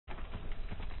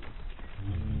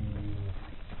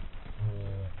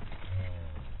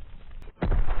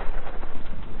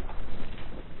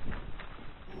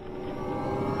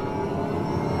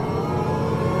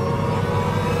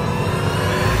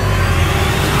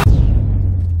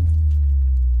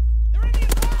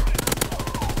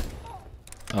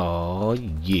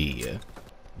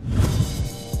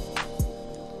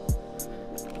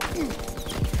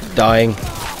Dying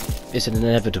is an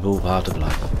inevitable part of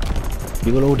life.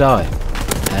 You will all die.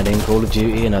 And in Call of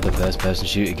Duty and other first-person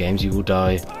shooter games, you will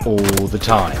die all the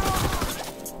time.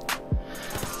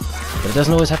 But it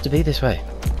doesn't always have to be this way.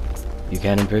 You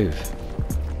can improve.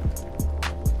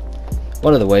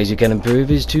 One of the ways you can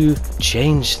improve is to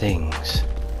change things.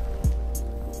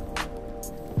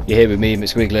 You're here with me,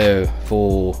 McSquiggleeo,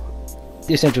 for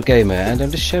The Essential Gamer, and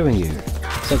I'm just showing you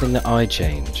something that I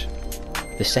change.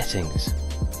 The settings.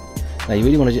 Now you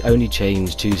really want to only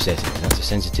change two settings, that's the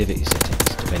sensitivity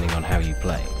settings, depending on how you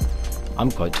play.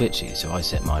 I'm quite twitchy, so I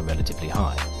set mine relatively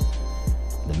high.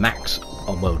 The max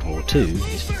on World War II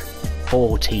is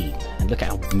 14, and look at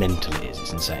how mental it is,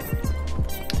 it's insane.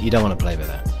 You don't want to play with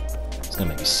that, it's going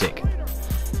to make you sick.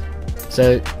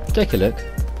 So take a look,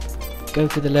 go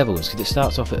through the levels, because it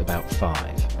starts off at about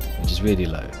 5, which is really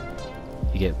low.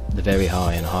 You get the very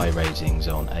high and high ratings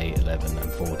on 8, 11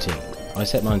 and 14. I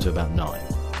set mine to about 9.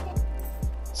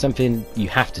 Something you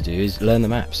have to do is learn the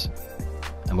maps.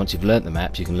 And once you've learnt the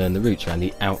maps, you can learn the routes around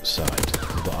the outside.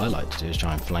 What I like to do is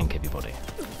try and flank everybody.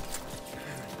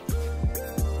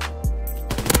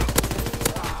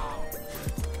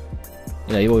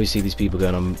 You know, you always see these people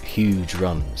going on huge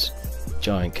runs,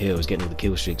 giant kills, getting all the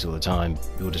kill streaks all the time.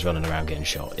 You're just running around getting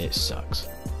shot. It sucks.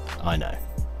 I know.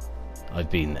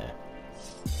 I've been there.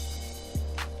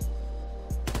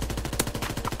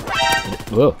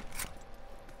 Whoa.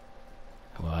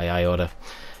 Aye, order.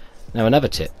 Now another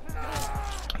tip.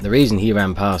 The reason he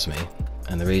ran past me,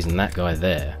 and the reason that guy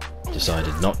there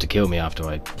decided not to kill me after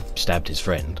I stabbed his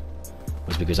friend,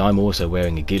 was because I'm also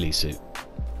wearing a ghillie suit.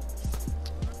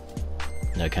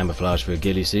 No camouflage for a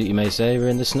ghillie suit, you may say. We're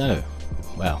in the snow.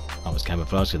 Well, I was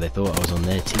camouflaged because they thought I was on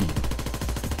their team.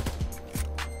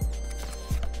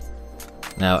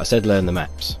 Now, I said learn the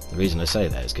maps. The reason I say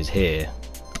that is because here,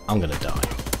 I'm going to die.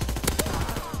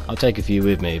 I'll take a few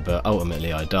with me, but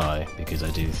ultimately I die because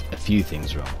I do a few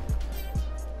things wrong.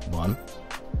 1,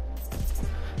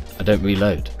 I don't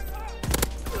reload.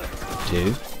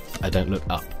 2, I don't look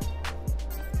up.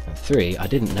 And 3, I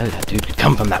didn't know that dude could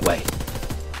come from that way.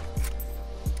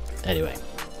 Anyway,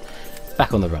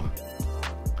 back on the run.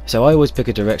 So I always pick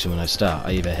a direction when I start.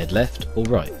 I either head left or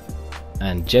right,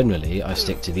 and generally I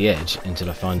stick to the edge until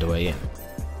I find a way in.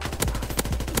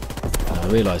 I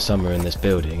realised some were in this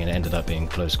building and it ended up being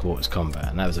close quarters combat,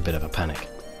 and that was a bit of a panic.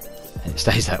 And it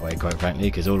stays that way, quite frankly,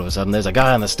 because all of a sudden there's a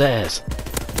guy on the stairs.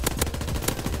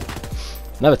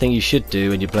 Another thing you should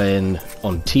do when you're playing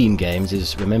on team games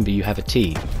is remember you have a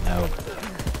team. Now,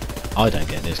 I don't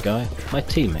get this guy, my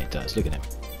teammate does, look at him.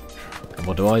 And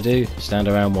what do? Stand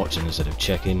around watching instead of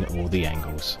checking all the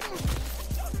angles.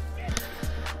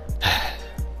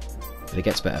 But it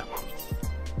gets better.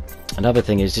 Another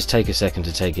thing is just take a second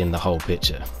to take in the whole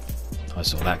picture. I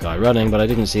saw that guy running, but I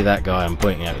didn't see that guy I'm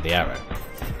pointing at with the arrow.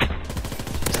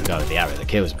 It's the guy with the arrow that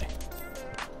kills me.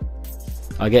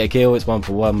 I get a kill, it's 1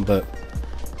 for 1, but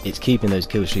it's keeping those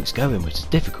kill streaks going, which is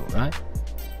difficult, right?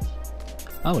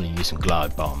 I want to use some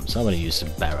glide bombs, I want to use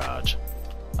some barrage,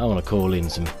 I want to call in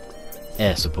some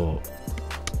air support.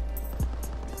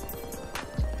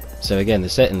 So again, the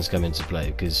settings come into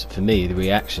play, because for me the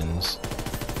reactions,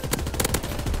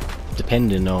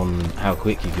 depending on how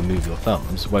quick you can move your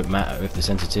thumbs, won't matter if the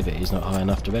sensitivity is not high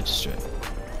enough to register it.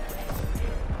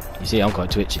 You see, I'm quite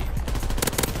twitchy.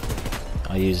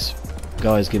 I use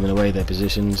guys giving away their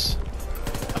positions.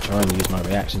 I try and use my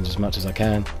reactions as much as I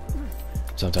can.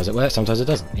 Sometimes it works, sometimes it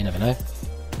doesn't. You never know.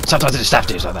 Sometimes it just have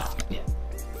to, like that. Yeah.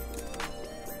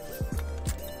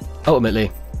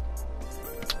 Ultimately,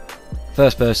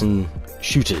 first-person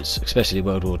shooters, especially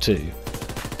World War II,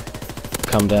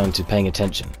 come down to paying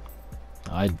attention.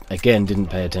 I, again, didn't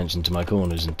pay attention to my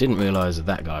corners and didn't realise that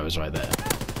that guy was right there.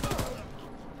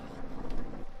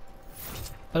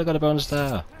 But I got a bronze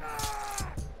star.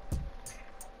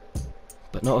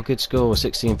 But not a good score.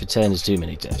 16 for 10 is too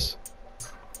many deaths.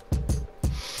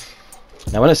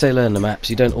 Now when I say learn the maps,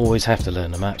 you don't always have to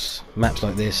learn the maps. Maps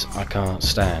like this I can't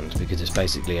stand because it's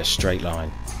basically a straight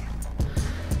line.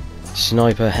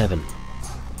 Sniper heaven.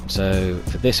 So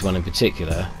for this one in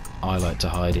particular, I like to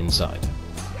hide inside.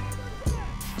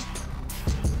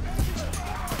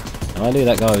 I knew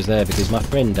that guy was there because my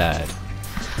friend died.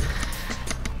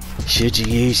 Should you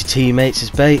use your teammates as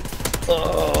bait?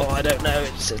 Oh, I don't know,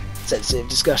 it's a sensitive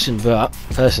discussion, but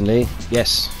personally,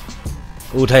 yes,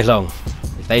 all day long.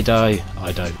 If they die,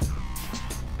 I don't.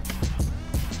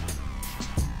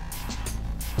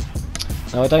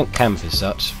 Now I don't camp as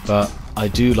such, but I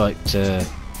do like to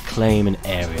claim an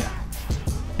area.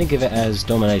 Think of it as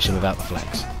domination without the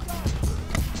flags.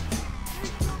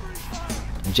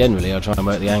 And generally I try and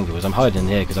work the angle, as I'm hiding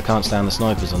here because I can't stand the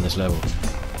snipers on this level.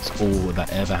 It's all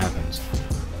that ever happens.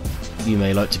 You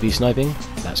may like to be sniping,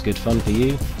 that's good fun for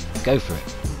you, go for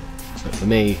it. But for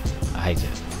me, I hate it.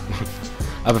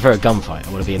 I prefer a gunfight,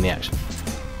 I want to be in the action.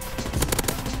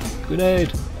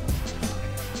 Grenade!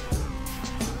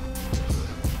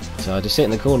 So I just sit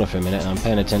in the corner for a minute and I'm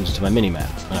paying attention to my mini-map,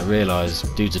 and I realise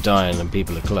dudes are dying and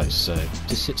people are close, so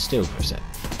just sit still for a sec.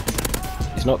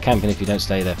 It's not camping if you don't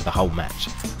stay there for the whole match.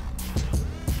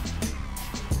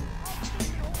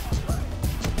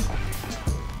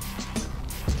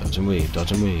 Dodge and weave,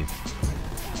 dodge and weave.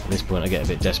 At this point I get a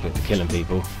bit desperate for killing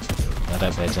people. I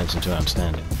don't pay attention to how I'm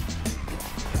standing.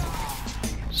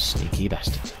 Sneaky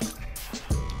bastard.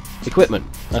 Equipment,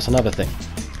 that's another thing.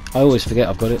 I always forget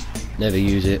I've got it, never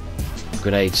use it.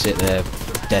 Grenades sit there,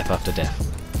 death after death.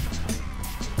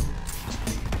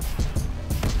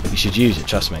 But you should use it,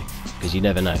 trust me, because you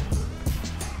never know.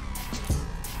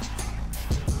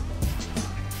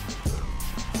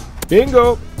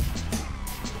 Bingo!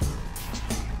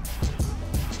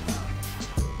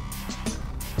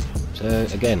 So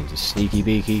again, just sneaky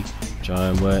beaky, try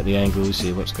and work the angles,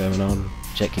 see what's going on.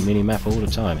 Check your mini-map all the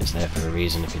time, it's there for a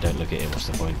reason. If you don't look at it, what's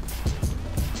the point?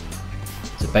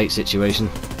 It's a bait situation.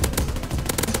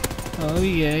 Oh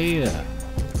yeah.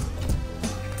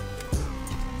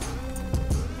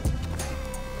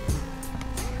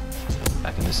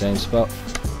 Back in the same spot.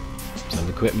 Some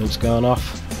equipment's gone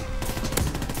off.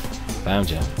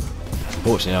 Found you.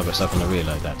 Unfortunately I got stuck on a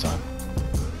reload that time.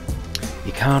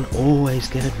 You can't always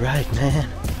get it right, man.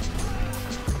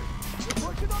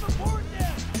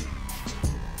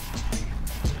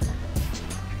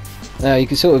 Now you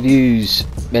can sort of use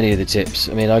many of the tips.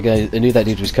 I mean, I knew that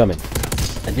dude was coming.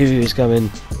 I knew he was coming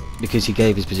because he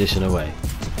gave his position away.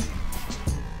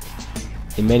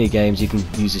 In many games you can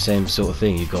use the same sort of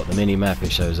thing. You've got the mini-map,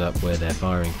 it shows up where they're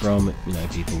firing from. You know,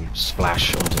 people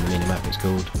splash onto the mini-map, it's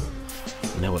called.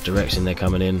 You know what direction they're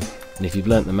coming in. And if you've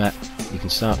learnt the map, you can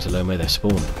start to learn where they're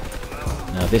spawning.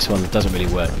 Now this one doesn't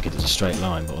really work because it's a straight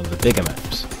line, but on the bigger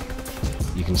maps,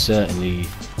 you can certainly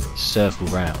circle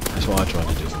round. That's what I try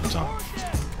to do all the time.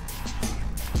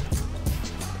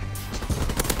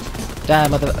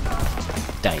 Damn,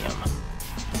 damn.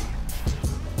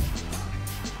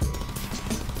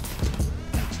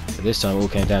 But this time it all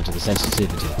came down to the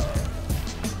sensitivity.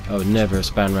 I would never have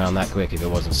spun round that quick if it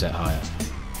wasn't set higher.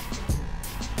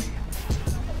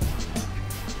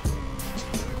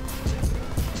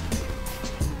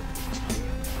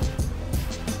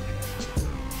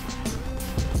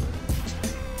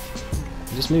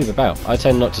 Just move about. I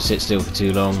tend not to sit still for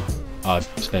too long. I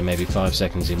spend maybe 5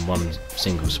 seconds in one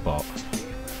single spot.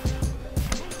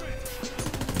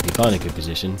 If you find a good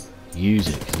position, use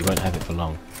it because you won't have it for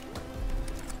long.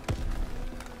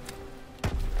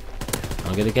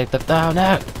 I'm gonna get the oh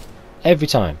no! Every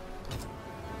time.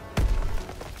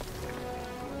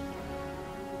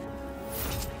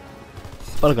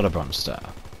 But I got a bronze star.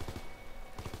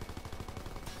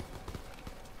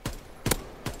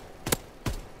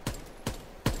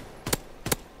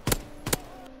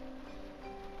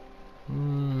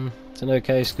 It's an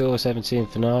okay score, 17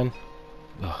 for 9.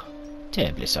 Oh,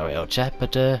 terribly sorry old chap,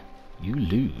 but you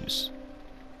lose.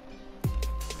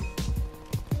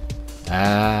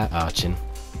 Arching.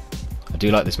 I do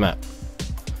like this map.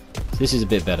 So this is a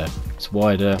bit better. It's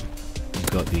wider,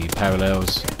 you've got the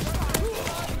parallels.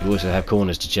 You also have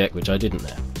corners to check, which I didn't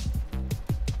there.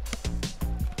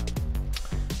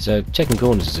 So checking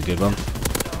corners is a good one.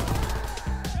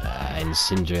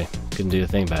 Incendiary. Couldn't do a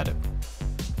thing about it.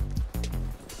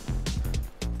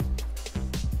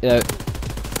 You know,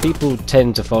 people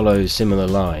tend to follow similar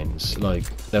lines. Like,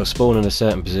 they'll spawn in a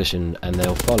certain position and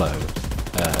they'll follow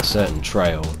a certain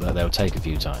trail that they'll take a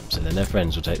few times, and then their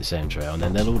friends will take the same trail, and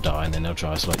then they'll all die, and then they'll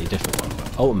try a slightly different one.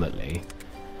 But ultimately,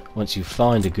 once you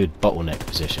find a good bottleneck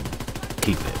position,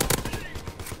 keep it.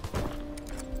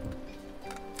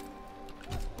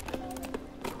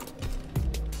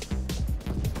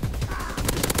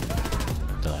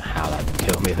 Don't know how that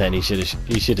killed me then. He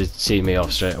should have seen me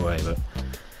off straight away, but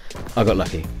I got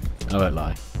lucky. I won't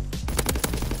lie.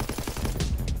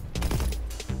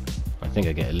 I think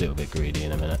I get a little bit greedy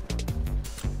in a minute.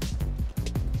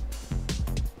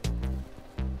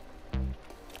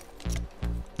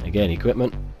 Again,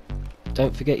 equipment.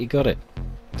 Don't forget you got it.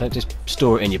 Don't just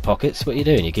store it in your pockets. What are you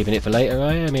doing? You're keeping it for later,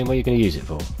 are you? I mean, what are you going to use it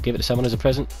for? Give it to someone as a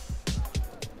present?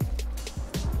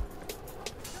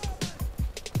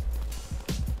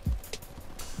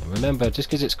 And remember, just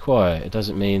because it's quiet, it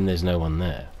doesn't mean there's no one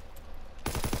there.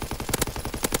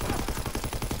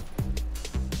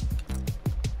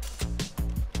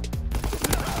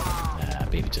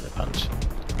 Beat me to the punch.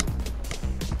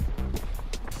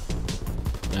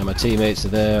 Now my teammates are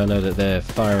there, I know that they're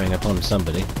firing upon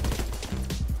somebody.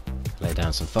 Lay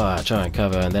down some fire, try and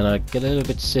cover, and then I get a little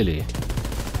bit silly.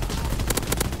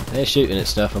 They're shooting at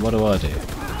stuff, and what do I do?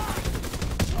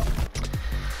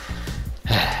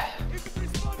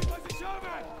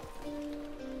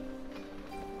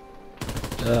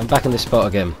 I'm back in this spot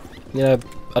again. You know,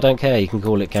 I don't care, you can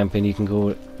call it camping, you can call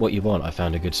it what you want. I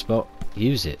found a good spot,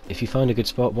 use it. If you find a good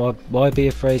spot, why be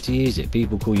afraid to use it?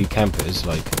 People call you campers,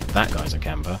 like that guy's a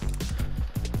camper,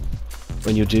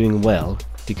 when you're doing well,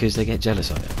 because they get jealous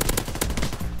of it.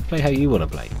 Play how you want to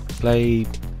play. Play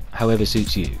however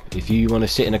suits you. If you want to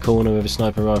sit in a corner with a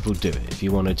sniper rifle, do it. If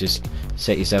you want to just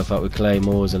set yourself up with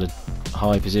claymores in a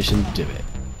high position, do it.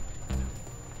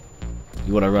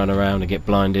 You want to run around and get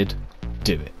blinded,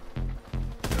 do it.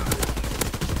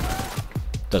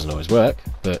 Doesn't always work,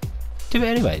 but do it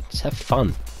anyway. Just have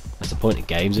fun. That's the point of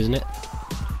games, isn't it?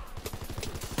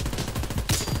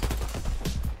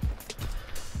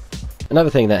 Another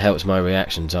thing that helps my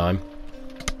reaction time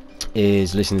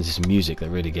is listening to some music that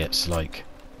really gets, like,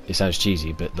 it sounds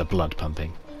cheesy, but the blood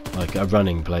pumping. Like a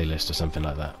running playlist or something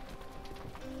like that.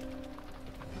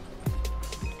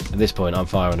 At this point I'm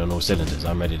firing on all cylinders.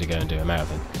 I'm ready to go and do a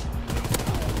marathon.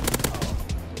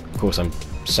 Of course I'm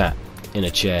sat in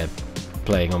a chair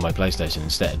playing on my PlayStation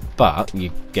instead, but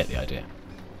you get the idea.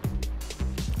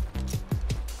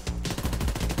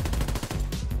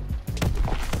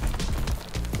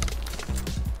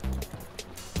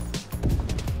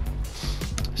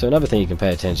 So another thing you can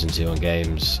pay attention to on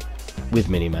games with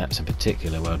mini-maps, in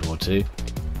particular World War II,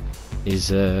 is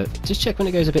just check when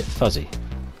it goes a bit fuzzy.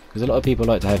 Because a lot of people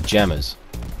like to have jammers.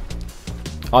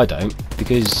 I don't,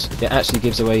 because it actually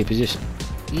gives away your position.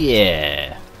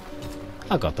 Yeah!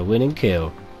 I got the winning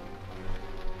kill.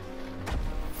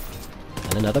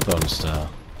 And another bronze star.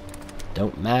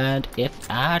 Don't mind if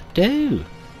I do.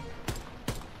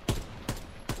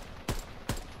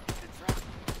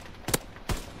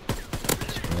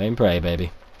 Spray and pray,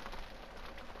 baby.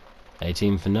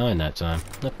 18 for 9 that time.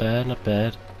 Not bad, not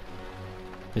bad.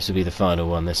 This will be the final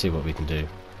one. Let's see what we can do.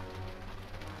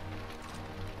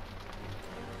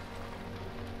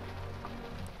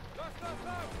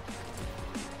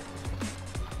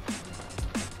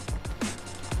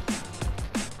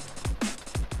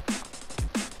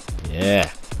 Yeah.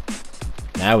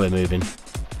 Now we're moving.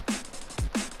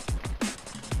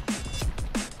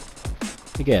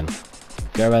 Again,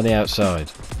 go around the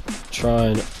outside. Try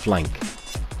and flank.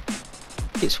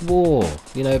 It's war,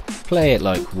 you know, play it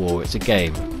like war, it's a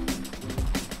game.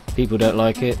 People don't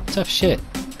like it, tough shit.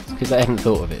 It's because they haven't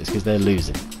thought of it, it's because they're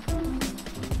losing.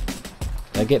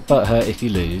 Now get butthurt if you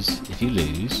lose. If you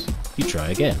lose, you try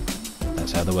again.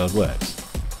 That's how the world works.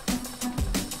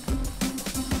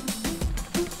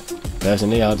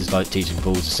 Personally, I just like teaching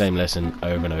fools the same lesson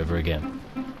over and over again.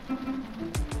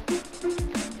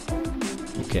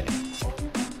 Okay.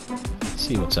 Let's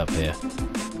see what's up here.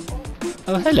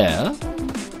 Oh, hello!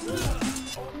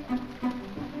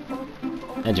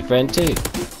 And your friend too.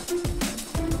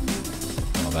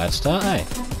 Not a bad start, eh?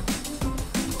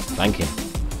 Flanking.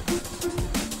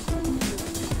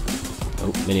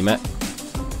 Oh, mini-map.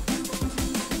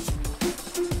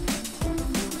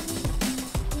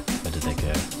 Where did they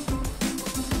go?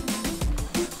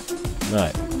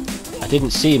 Right. I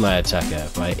didn't see my attacker,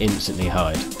 but I instantly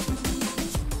hide.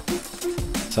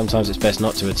 Sometimes it's best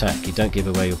not to attack. You don't give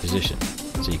away your position,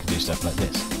 so you can do stuff like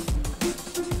this.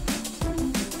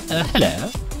 Hello.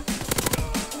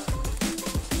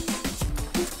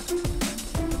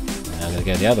 Now I'm going to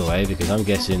go the other way because I'm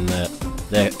guessing that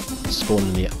they're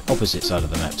spawning the opposite side of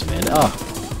the map to me. And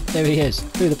there he is,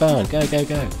 through the barn. Go, go,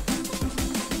 go.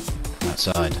 That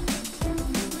side.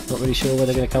 Not really sure where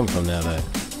they're going to come from now, though.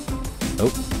 Oh,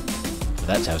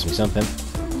 that tells me something.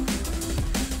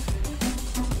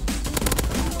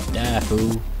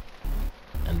 Daffoo.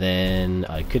 And then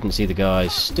I couldn't see the guy,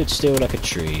 stood still like a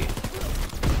tree.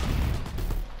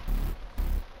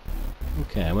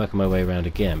 Okay, I'm working my way around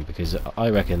again because I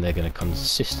reckon they're going to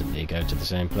consistently go to the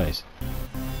same place.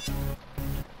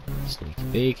 Sneaky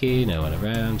beaky, no one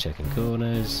around, checking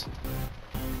corners.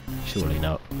 Surely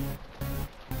not.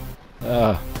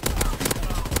 I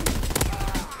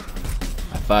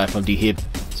fire from the hip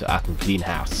so I can clean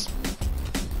house.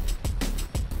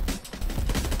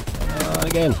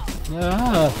 Again.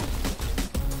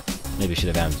 Maybe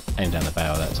should have aimed down the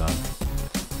barrel that time.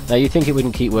 Now you'd think it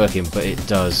wouldn't keep working, but it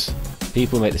does.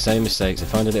 People make the same mistakes. They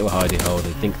find a little hidey hole.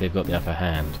 They think they've got the upper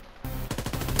hand.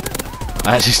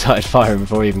 I actually started firing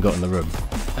before I even got in the room.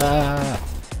 And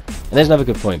there's another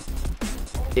good point.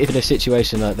 If in a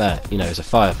situation like that, you know, it's a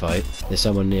firefight, there's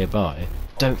someone nearby,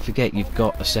 don't forget you've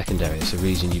got a secondary. It's the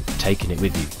reason you've taken it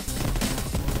with you.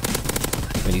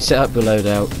 When you set up your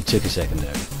loadout, you took a secondary.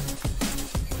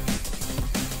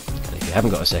 And if you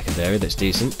haven't got a secondary that's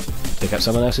decent, pick up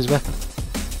someone else's weapon.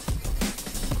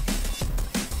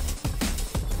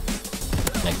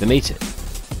 Make them eat it.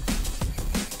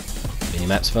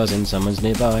 Minimap's fuzzing, someone's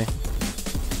nearby.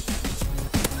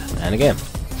 And again.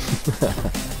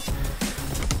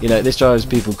 You know, this drives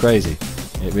people crazy.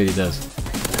 It really does.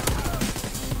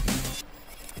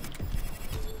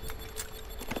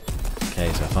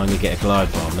 Okay, so I finally get a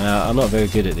glide bomb. Now, I'm not very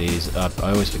good at these. I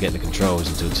always forget the controls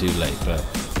until too late, but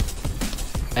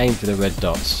aim for the red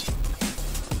dots.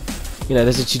 You know,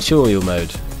 there's a tutorial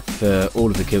mode for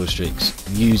all of the kill streaks.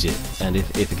 Use it, and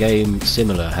if a game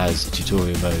similar has a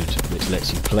tutorial mode which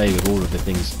lets you play with all of the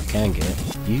things you can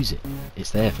get, use it.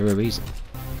 It's there for a reason.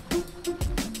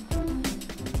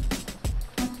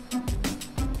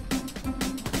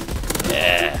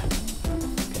 Yeah!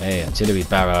 Okay, artillery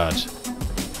barrage.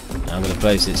 Now I'm going to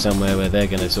place it somewhere where they're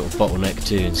going to sort of bottleneck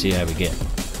too and see how we get.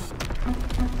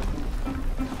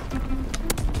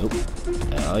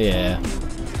 Oh yeah.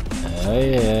 Oh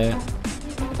yeah.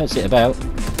 Don't sit about.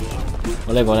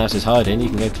 While everyone else is hiding, you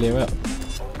can go clear up.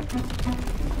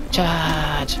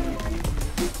 Charge!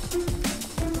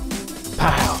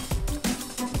 Pow!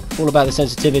 All about the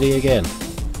sensitivity again.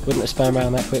 Wouldn't have spun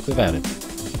around that quick without it.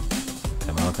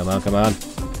 Come on, come on, come on.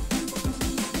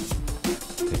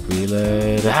 Quick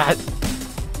reload. Ah!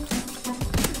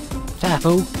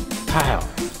 Taffle! Pow!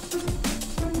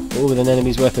 All with an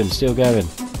enemy's weapon, still going.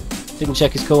 Didn't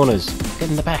check his corners. Get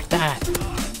in the back, die!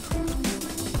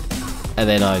 And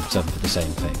then I suffer the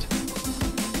same fate.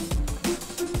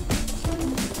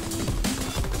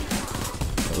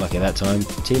 Got lucky that time.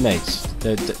 Teammates,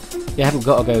 you haven't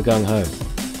got to go gung-ho.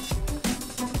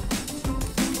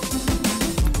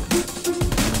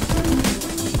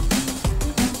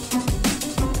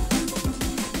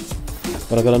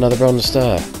 But I got another bronze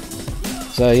star.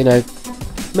 So, you know,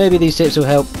 maybe these tips will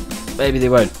help, maybe they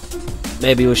won't.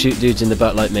 Maybe you'll shoot dudes in the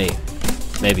butt like me.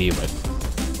 Maybe you won't.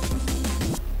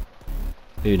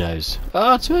 Who knows?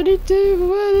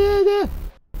 R22!